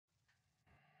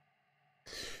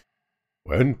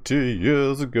20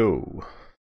 years ago.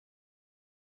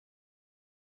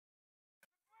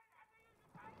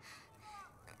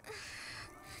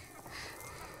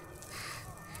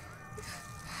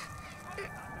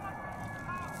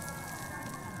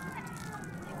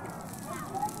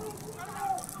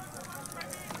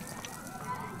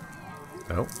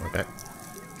 Oh, okay.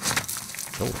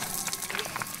 Oh.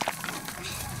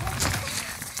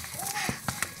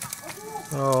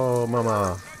 Oh,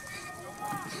 Mama.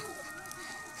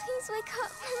 Please wake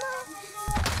up,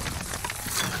 Mama.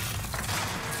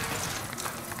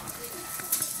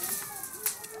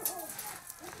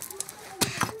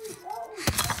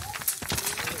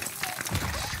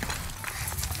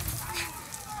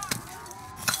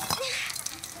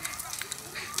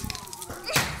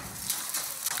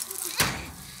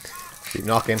 Keep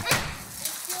knocking.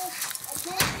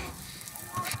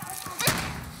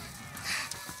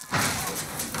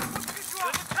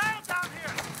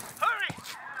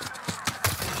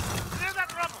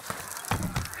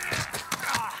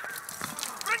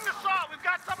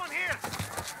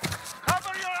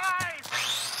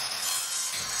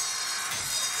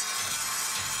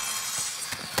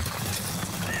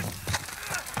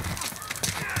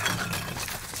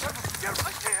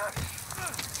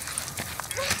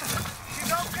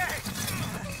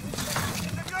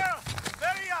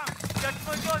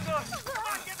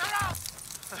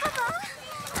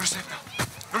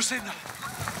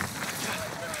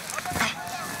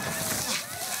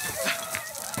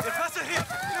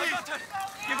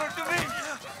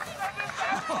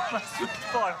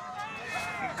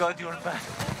 God, you're back.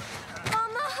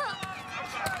 Mama!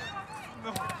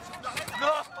 No!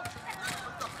 No!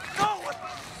 No!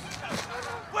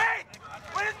 Wait!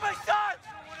 Where is my son?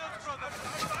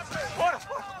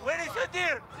 Where is your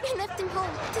dear? We left him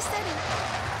home to study.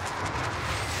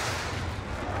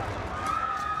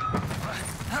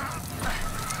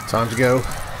 Time to go.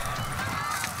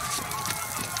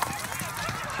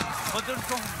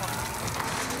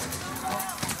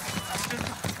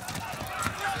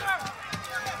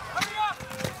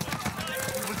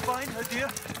 Dear,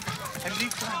 and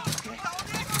leave time, okay?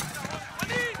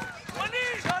 Waleed!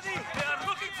 Johnny! They are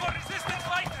looking for resistance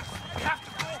fighters! We have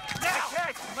to go now!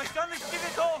 Okay, my son is still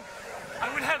at home! I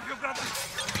will help you, brother!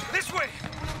 This way!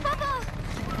 Papa!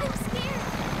 I'm scared!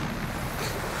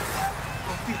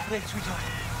 Don't be afraid, sweetheart.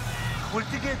 We're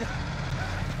together.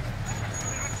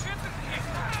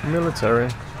 Military.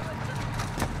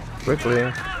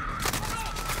 Quickly.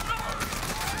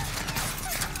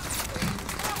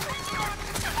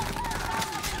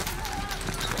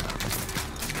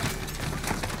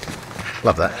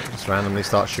 Love that. Just randomly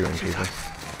start shooting people.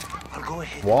 I'll go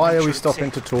ahead. Why are we stopping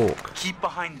to talk? Keep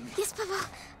behind me. Yes, Papa.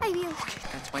 I will. Okay,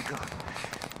 that's my girl.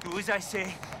 Do as I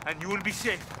say, and you will be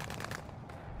safe.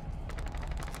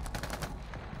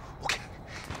 Okay,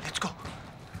 let's go.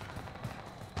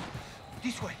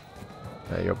 This way.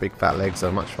 Yeah, your big fat legs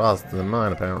are much faster than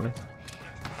mine, apparently.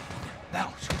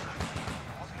 Now, sweetheart.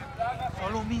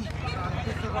 Follow me.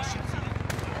 Let the Russians in.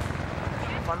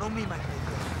 Follow me, my little girl.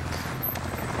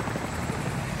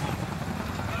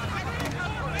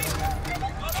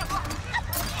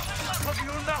 Cover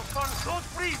your mouth, Farah. Don't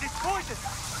breathe. It's poison.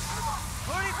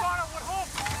 Hurry, Farah. We're home.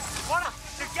 Farah,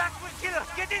 the gas will kill us.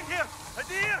 Get in here.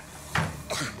 Adir!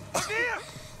 Adir!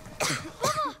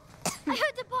 Mama! I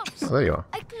heard the bombs. Oh, there you are.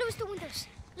 I closed the windows,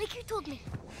 like you told me.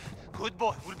 Good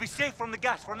boy. We'll be safe from the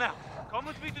gas for now. Come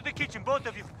with me to the kitchen, both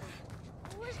of you.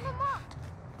 Where's Mama?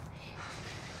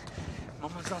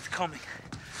 Mama's not coming.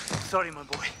 Sorry, my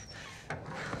boy.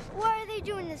 Why are they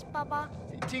doing this, Papa?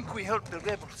 I think we helped the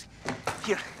rebels.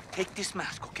 Here, take this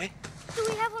mask, okay? Do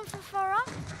we have one for Farah?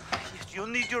 Yes, you'll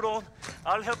need your own.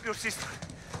 I'll help your sister.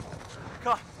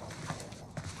 Come.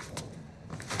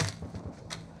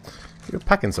 You're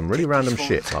packing some really random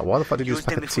shit. Like, why the fuck did you just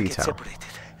pack a tea towel?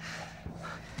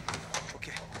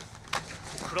 Okay.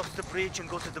 We'll cross the bridge and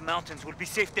go to the mountains. We'll be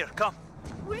safe there. Come.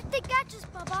 What if they catch us,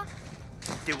 Papa?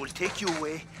 They will take you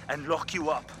away and lock you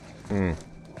up. Hmm.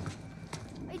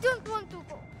 I don't want to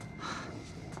go.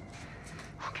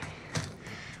 Okay.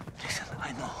 Listen,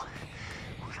 I know.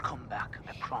 We'll come back,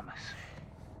 I promise.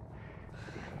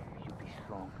 You be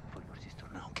strong for your sister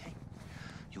now, okay?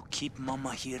 You keep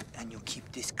Mama here and you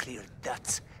keep this clear.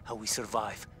 That's how we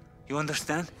survive. You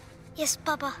understand? Yes,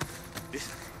 Papa.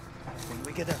 Listen, when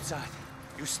we get outside,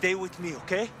 you stay with me,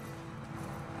 okay?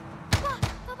 Papa!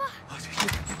 Papa! Oh,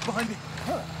 get behind me.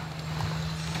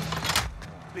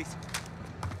 Please.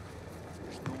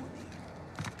 There's no one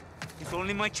here. It's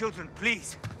only my children,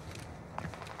 please.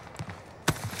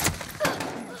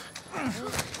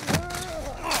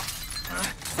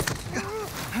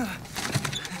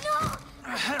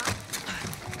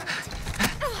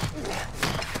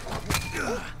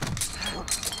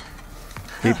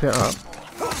 Keep it up.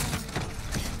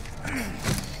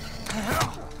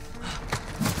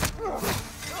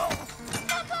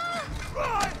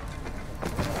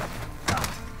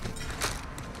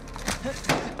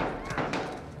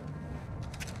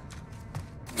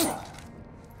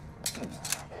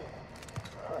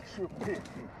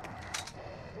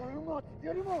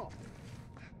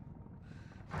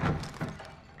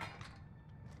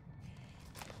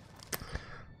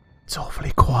 It's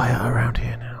awfully quiet around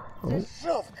here now. Oh.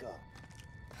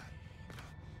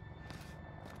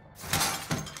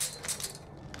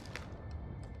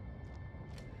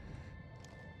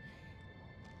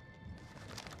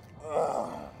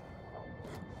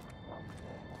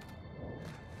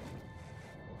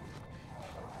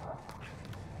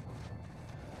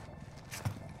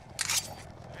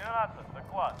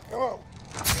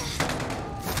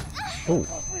 Oh.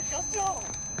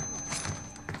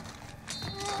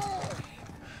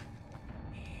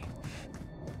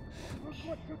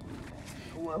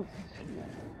 Who else is here?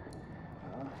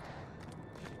 Huh?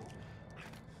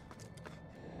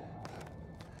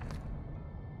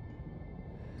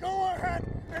 Go ahead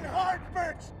and hide,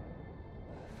 bitch!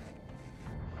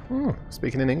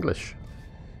 Speaking in English.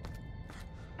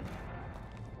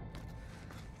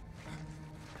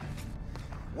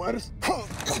 Where's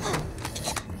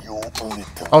you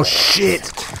little? Oh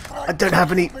shit! I don't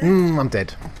have any. I'm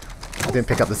dead. I didn't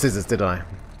pick up the scissors, did I?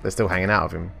 They're still hanging out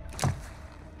of him.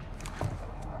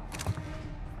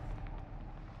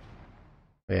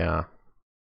 Yeah.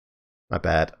 My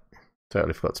bad.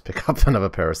 Totally forgot to pick up another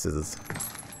pair of scissors.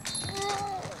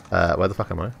 Where the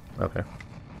fuck am I? Okay.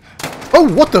 Oh,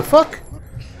 what the fuck?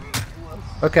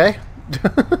 Okay.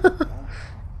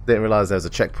 Didn't realise there was a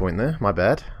checkpoint there. My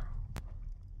bad.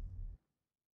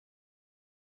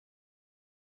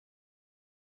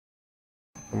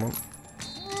 Come on.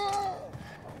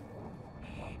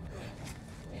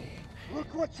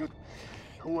 Look what you...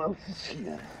 Who else is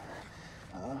here?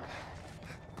 Huh?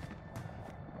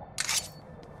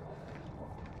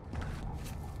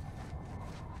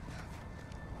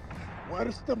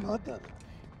 Where's the mother?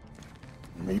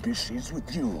 Maybe she's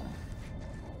with you.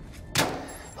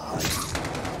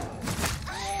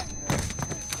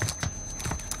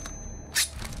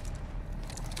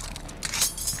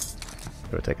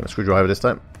 We're taking a screwdriver this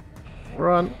time.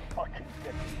 Run.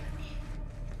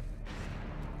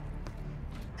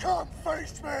 Come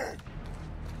face me!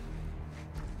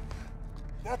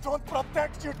 That won't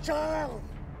protect your child!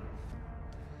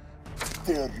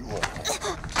 There you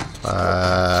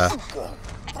are.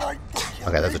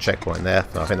 Okay, there's a checkpoint there.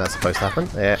 I think that's supposed to happen.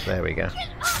 Yeah, there we go.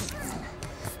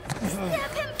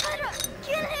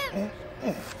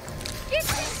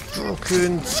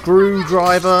 Fucking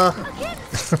screwdriver!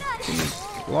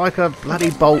 Like a bloody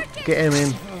bolt. Get him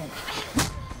in.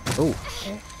 Oh.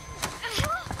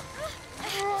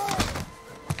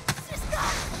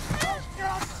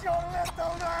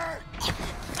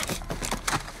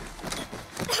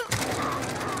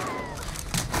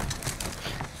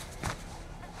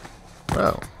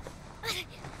 Well.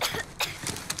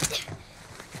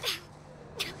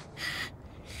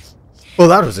 Well,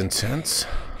 that was intense.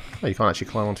 Oh, you can't actually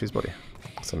climb onto his body.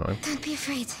 That's annoying. Don't be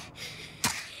afraid.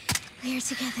 We are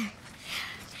together.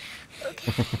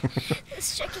 Okay.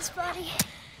 Let's check his body.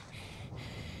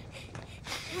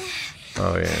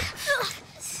 Oh, yeah.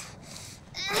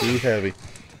 Too heavy.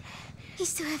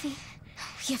 He's too heavy.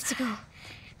 We have to go.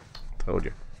 Told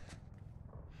you.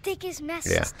 Take his mask,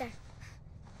 Yeah. sister.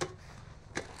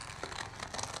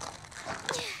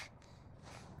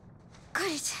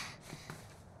 Got it.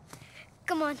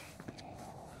 Come on.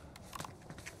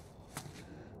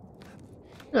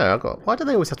 Yeah, I got. Why do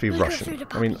they always have to be We'll go Russian? through the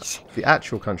I mean, puppies. the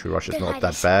actual country Russia's They'll not hide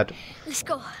that us. bad. Let's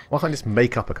go. Why can't I just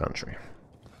make up a country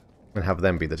and have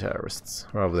them be the terrorists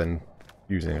rather than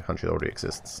using a country that already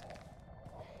exists?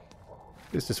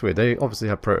 It's just weird. They obviously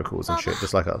have protocols and shit,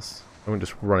 just like us. I wouldn't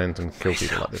just run in and kill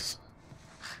people like this.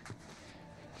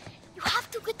 You have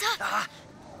to get up.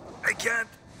 I can't.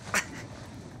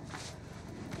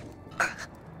 I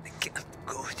can't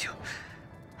go with you.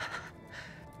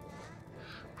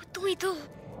 What do we do?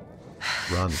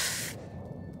 Run.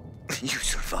 You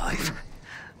survive.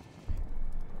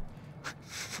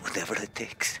 Whatever it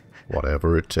takes.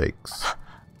 Whatever it takes.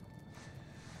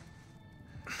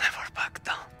 Never back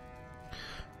down.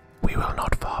 We will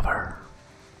not, father.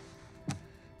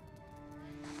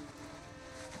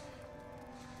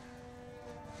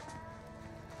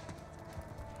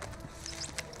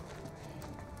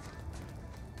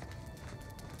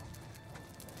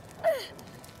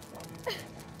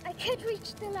 I can't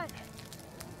reach the ladder.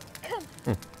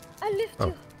 Come, I'll lift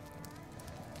you.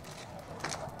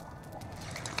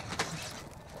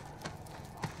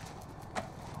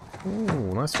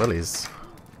 Ooh, nice wellies.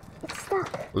 It's stuck.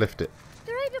 Lift it.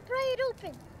 Try to pry it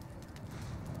open.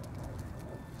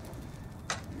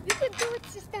 You can do it,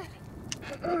 sister.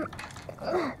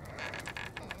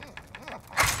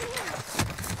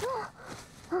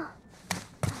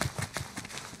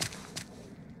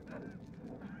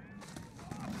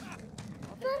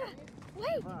 Clara,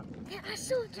 wait. There are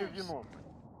soldiers. вином.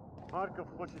 Марков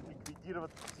хочет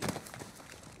ликвидировать всех.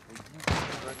 Это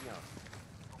единственный вариант.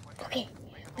 Okay,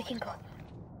 we can go.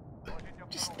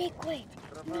 Just stay quiet.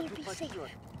 You'll be safe.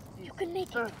 You can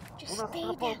make it. Just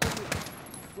stay there.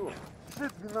 Что?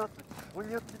 Ш-12, он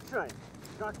не отвечает.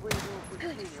 Как вы его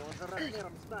упустили? Он за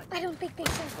размером стать. I don't think they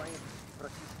saw.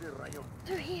 Практически район.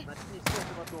 They're here. Начни с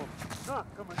этого дома. Да,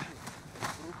 командир.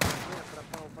 Руки уже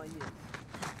пропал боец.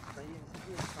 Стоим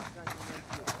здесь, пока не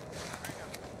найдем.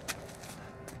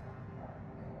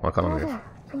 Why can't I move? Father,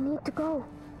 we need to go.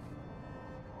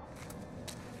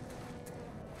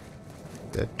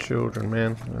 Dead children,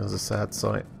 man. That was a sad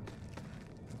sight.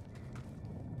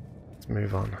 Let's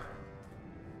move on.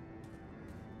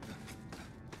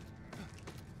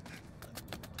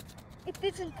 It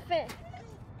isn't fair.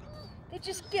 They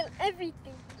just kill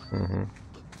everything.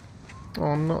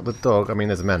 Oh, not the dog. I mean,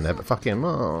 there's a man there, but fuck him.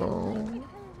 Oh,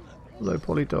 low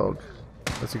poly dog.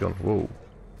 Where's he gone? Whoa.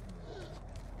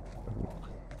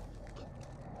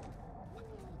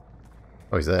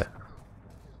 Oh, he's there.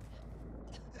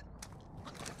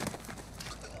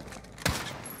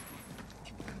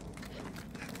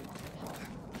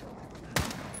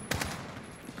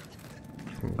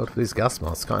 God, for these gas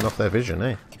masks cutting off their vision,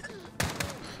 eh?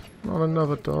 Not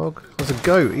another dog. There's a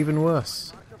goat, even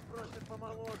worse.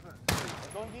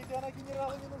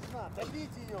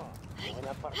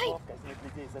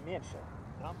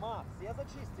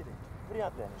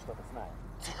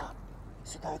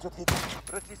 Сюда идет легион.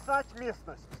 Прочесать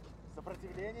местность.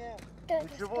 Сопротивление?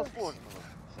 Ничего сложного.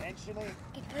 Женщины,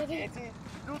 дети,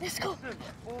 люди,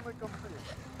 полный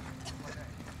комплект.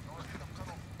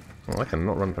 Oh, I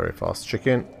cannot run very fast.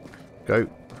 Chicken. Goat.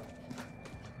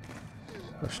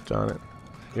 Gosh darn it.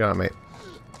 You alright, mate?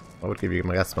 I would give you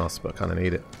my gas mask, but I kind of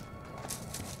need it.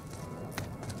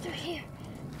 They're here.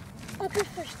 I'll go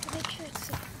first to make sure it's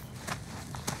safe.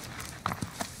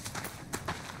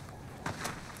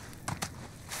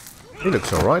 He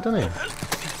looks alright, doesn't he? Are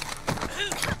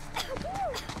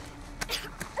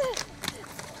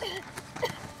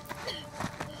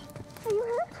you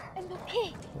hurt? I'm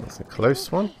okay. That's a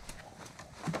close one.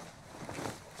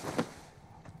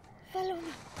 Follow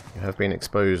me. You have been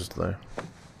exposed, though.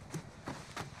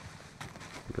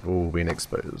 You've all been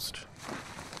exposed.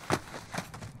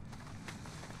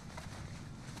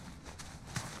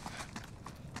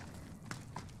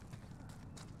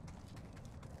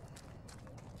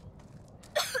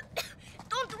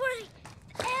 Don't worry.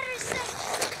 Air is safe.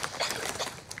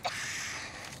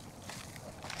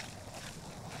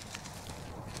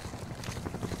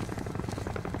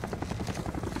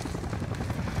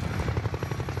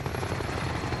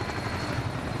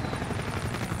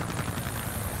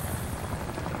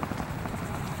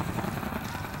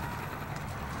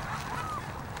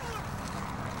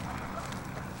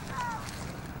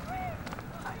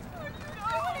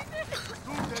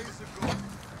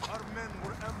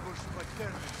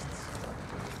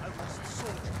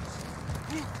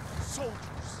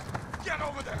 Get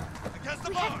over there! Against the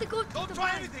We bar! have to go to Don't the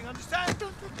try barn. anything, understand?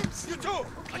 Don't let them see You me, too!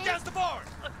 okay? Against the bar!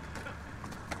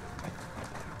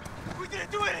 We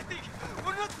didn't do anything!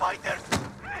 We're not fighters!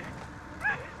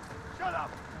 Shut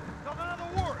up! Not another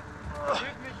word!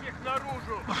 Выгнать их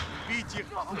наружу! Бить их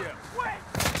всех!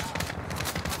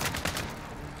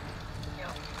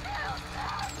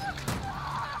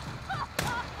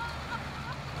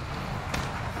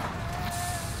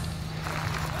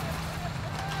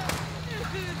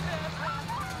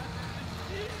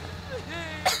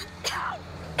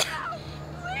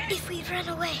 If we run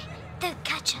away, they'll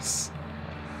catch us.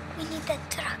 We need that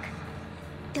truck.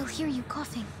 They'll hear you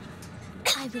coughing.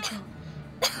 I will go.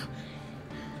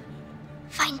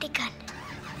 Find the gun.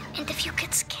 And if you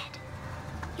get scared,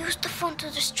 use the phone to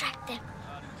distract them.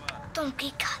 Don't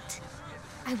get caught.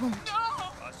 I won't.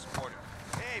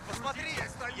 Эй, посмотри!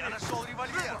 Я нашел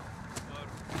револьвер!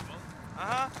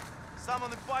 Ага, сам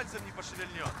он и пальцем не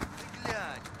пошевельнет. Ты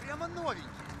глянь, прямо новенький.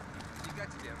 Фига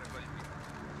тебе револьвер.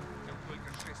 Там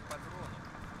только 6 патронов.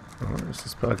 Alright, let's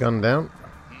just put a gun down.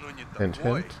 Ну не Hint,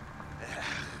 такой. hint.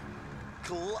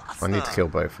 Классно! I need to kill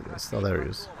both of this. Oh, there he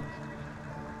is.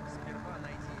 Сперва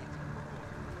найди этих.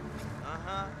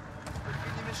 Ага, только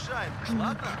не мешай, I need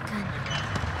ладно? that gun.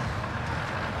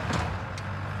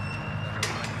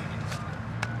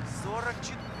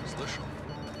 44. Слышал?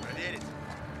 Проверить.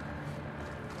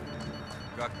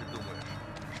 Как ты думаешь,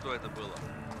 что это было?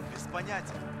 Без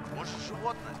понятия. Может,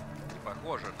 животное? Не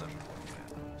похоже на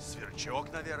животное.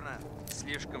 Сверчок, наверное.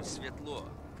 Слишком светло.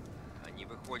 Они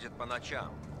выходят по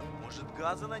ночам. Может,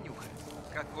 газа нанюхает?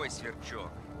 Какой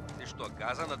сверчок? Ты что,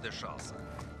 газа надышался?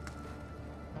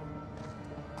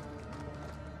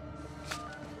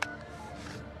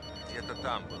 Где-то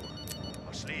там было.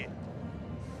 Пошли.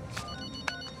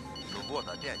 Ну вот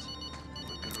опять. В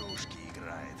игрушки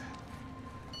играет.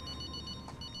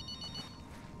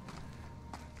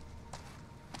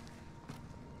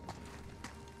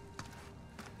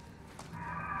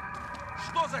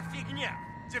 Что за фигня?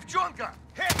 Девчонка!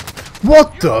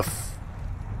 What the f...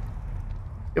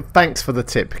 Thanks for the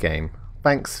tip, game.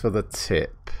 Thanks for the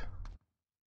tip.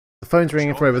 The phone's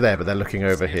ringing from over there, but they're looking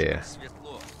over here.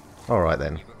 Alright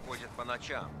then. Они выходят по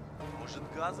ночам. Может,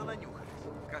 газа нанюхает?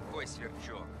 Какой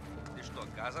сверчок? Ты что,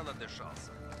 газа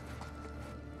надышался?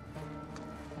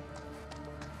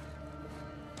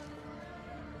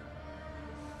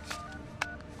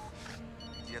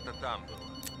 Где-то там было.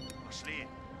 Пошли.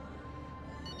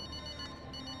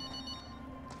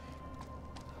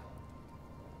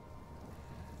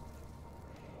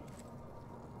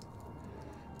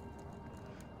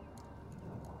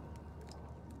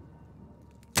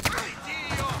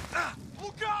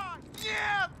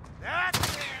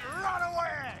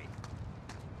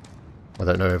 I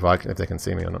don't know if they can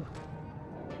see me or not.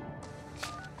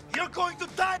 You're going to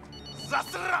die,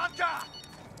 засранка!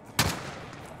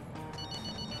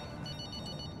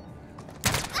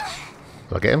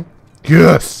 Do I get him?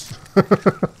 Yes!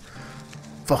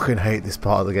 Fucking hate this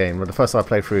part of the game. When the first time I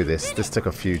played through this took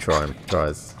a few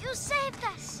tries. You saved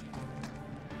us.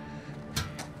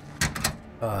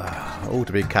 All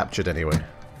to be captured anyway.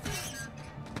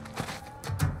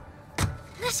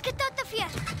 Let's get out of here.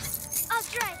 I'll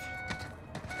drive.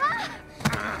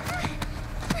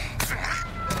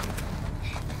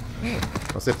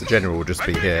 As if the general will just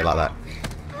be here like that.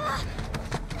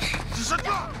 Let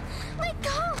go. Let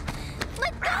go.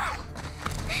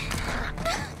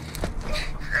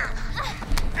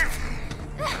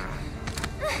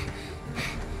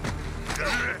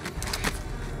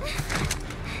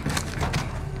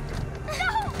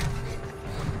 No.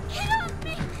 Get off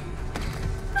me.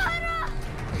 Para.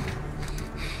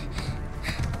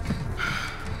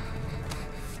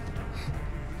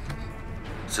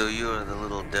 So you're the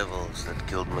little devils that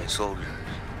killed my soldiers.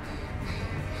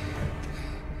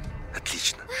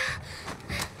 Отлично.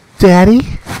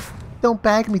 Daddy? Don't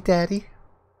bag me, Daddy.